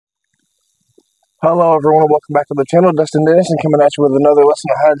Hello everyone and welcome back to the channel. Dustin Dennison coming at you with another lesson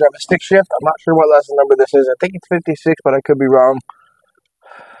on how to drive a stick shift. I'm not sure what lesson number this is. I think it's 56, but I could be wrong.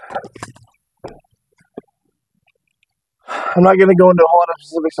 I'm not going to go into a whole lot of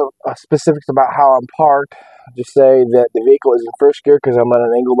specifics about how I'm parked. I'll just say that the vehicle is in first gear because I'm at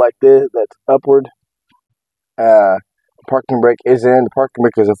an angle like this that's upward. The parking brake is in. The parking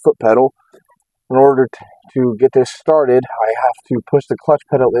brake is a foot pedal. In order to get this started, I have to push the clutch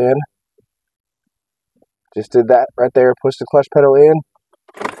pedal in. Just did that right there. Push the clutch pedal in.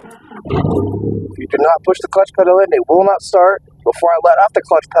 If you do not push the clutch pedal in, it will not start. Before I let off the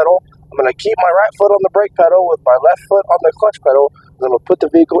clutch pedal, I'm going to keep my right foot on the brake pedal with my left foot on the clutch pedal. Then I'm going to put the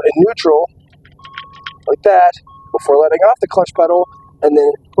vehicle in neutral, like that, before letting off the clutch pedal, and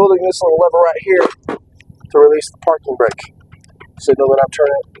then pulling this little lever right here to release the parking brake. Signal that I'm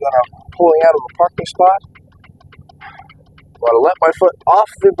pulling out of the parking spot. I'm going to let my foot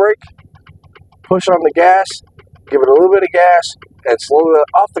off the brake, push on the gas, give it a little bit of gas, and slow it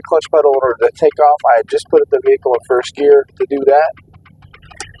off the clutch pedal in order to take off. I had just put the vehicle in first gear to do that.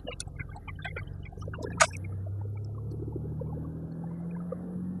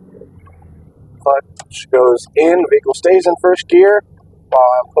 Clutch goes in, the vehicle stays in first gear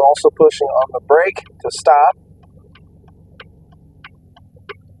while I'm also pushing on the brake to stop.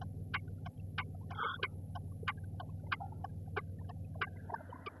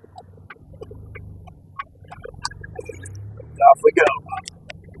 Off we go.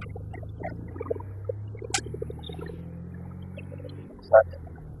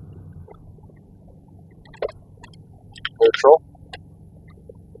 Neutral.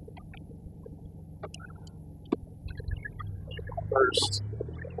 First.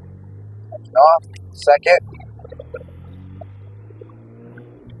 Off. Second.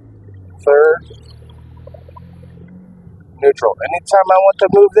 Third. Neutral. Anytime I want to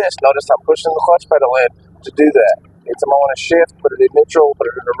move this, notice I'm pushing the clutch pedal in to do that. Anytime I want to shift, put it in neutral, put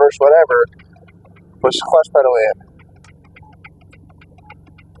it in reverse, whatever, push the clutch pedal in.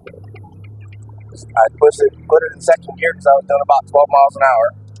 I put it in second gear because I was doing about 12 miles an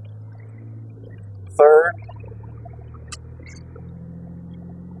hour. Third.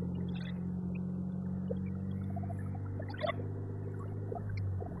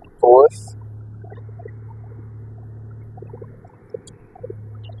 Fourth.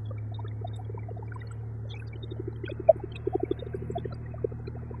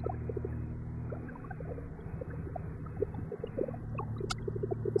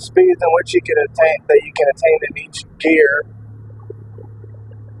 Speeds in which you can attain in each gear.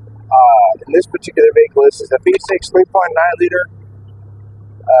 In this particular vehicle, this is a V6 3.9 liter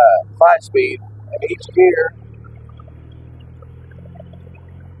 5-speed, and each gear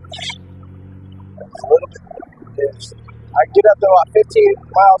is a little bit. I get up to about 15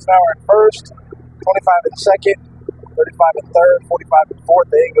 miles an hour in first, 25 in second, 35 in third, 45 in fourth.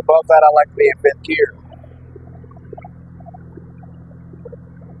 Anything above that, I like to be in fifth gear.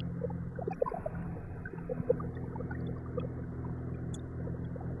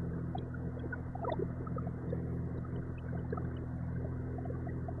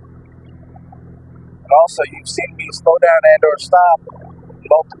 And also, you've seen me slow down and or stop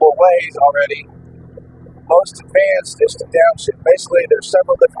multiple ways already. Most advanced is to downshift. Basically, there's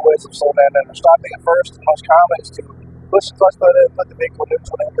several different ways of slowing down and or stopping. At first, the most common is to push the clutch pedal in, put the vehicle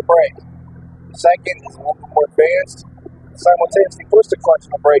neutral, and hit the brake. The second is a little bit more advanced. Simultaneously push the clutch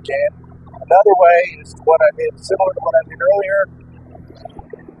and the brake in. Another way is what I did, similar to what I did earlier,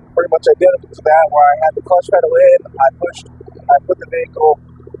 pretty much identical to that, where I had the clutch pedal in, I pushed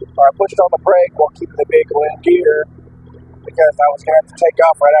on the brake while keeping the vehicle in gear, because I was going to have to take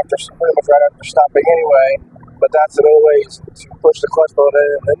off pretty much right after stopping anyway. But that's another way is to push the clutch pedal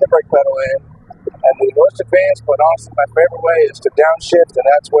in and then the brake pedal in. And the most advanced, but also my favorite way, is to downshift, and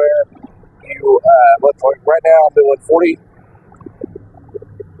that's where right now I'm doing 40.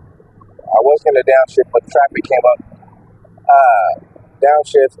 I was going to downshift, but traffic came up.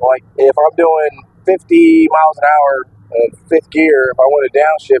 Downshift, like if I'm doing 50 miles an hour in fifth gear, if I want to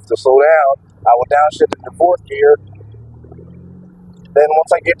downshift to slow down, I will downshift into fourth gear. Then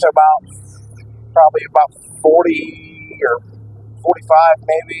once I get to probably about 40 or 45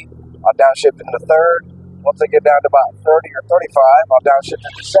 maybe, I'll downshift into third. Once I get down to about 30 or 35, I'll downshift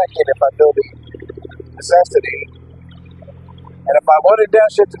into second if I feel the necessity. And if I wanted to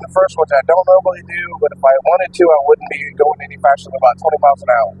downshift in the first, which I don't normally do, but if I wanted to, I wouldn't be going any faster than about 20 miles an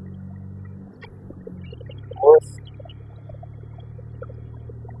hour. Fourth.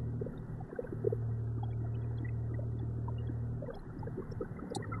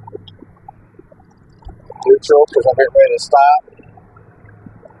 Neutral, because I'm getting ready to stop.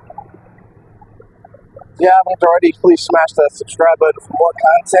 you haven't already, please smash that subscribe button for more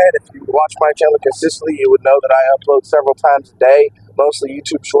content. If you watch my channel consistently, you would know that I upload several times a day, mostly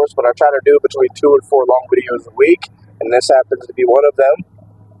YouTube Shorts, but I try to do between 2 and 4 long videos a week, and this happens to be one of them.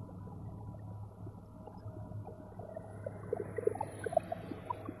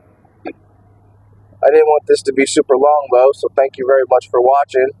 I didn't want this to be super long, though, so thank you very much for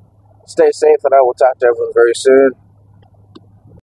watching. Stay safe, and I will talk to everyone very soon.